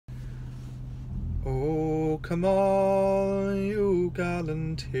Oh, come all you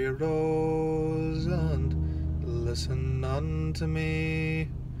gallant heroes, and listen unto me.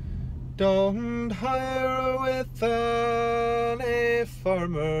 Don't hire with any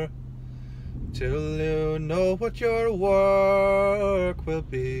farmer till you know what your work will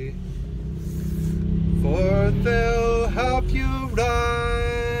be. For they'll have you rising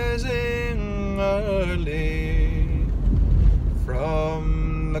early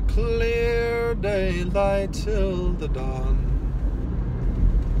from the clear daylight till the dawn,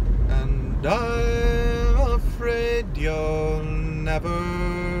 and I'm afraid you'll never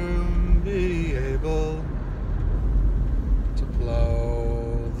be able to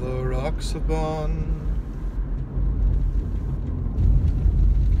plough the rocks of Bawn.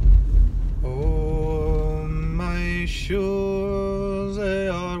 Oh, my shoes, they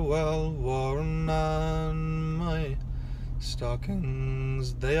are well worn, and my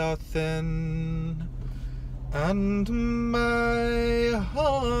stockings, they are thin, and my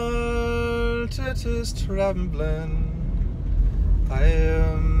heart, it is trembling. I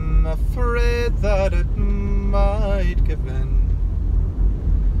am afraid that it might give in.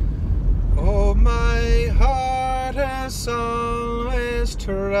 Oh, my heart is always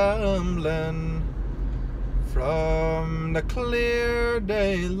trembling from the clear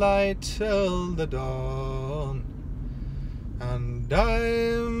daylight till the dawn, and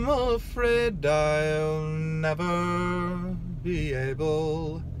I'm afraid I'll never be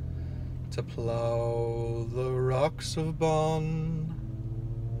able to plough the rocks of Bawn.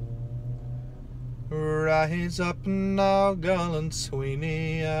 Rise up now, gallant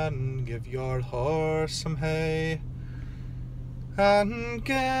Sweeney, and give your horse some hay, and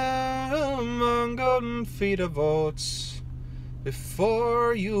give him a golden feed of oats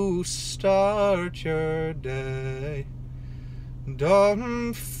before you start your day.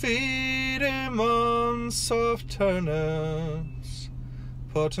 Don't feed him on soft turnips,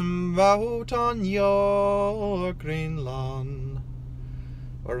 put him out on your green lawn,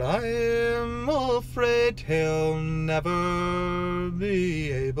 or I'm afraid he'll never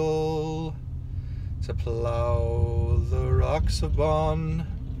be able to plough the rocks of Bawn.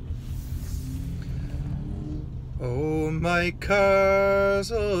 Oh, my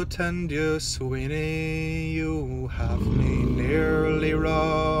curse, oh, tend you, Sweeney, you have me nearly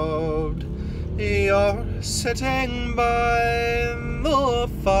robbed. You're sitting by the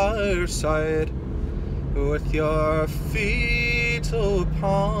fireside with your feet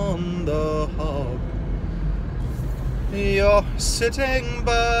upon the hob. You're sitting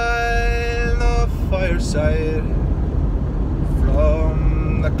by the fireside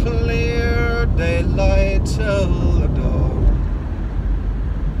from the clear daylight till the dawn,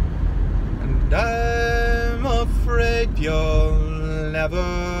 and I'm afraid you'll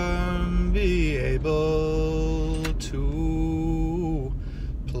never be able to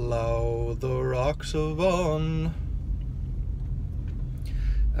plough the rocks of Bawn.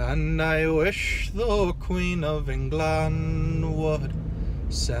 And I wish the Queen of England would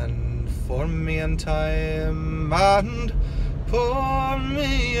send for me in time and put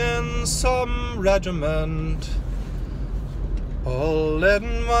me in some regiment, all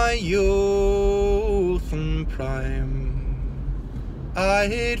in my youth and prime.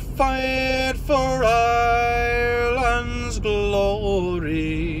 I'd fight for Ireland's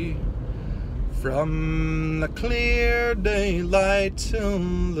glory from the clear daylight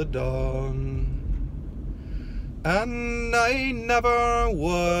till the dawn, and I never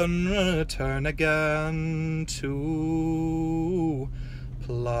would return again to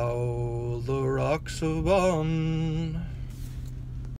plough the rocks of Bawn.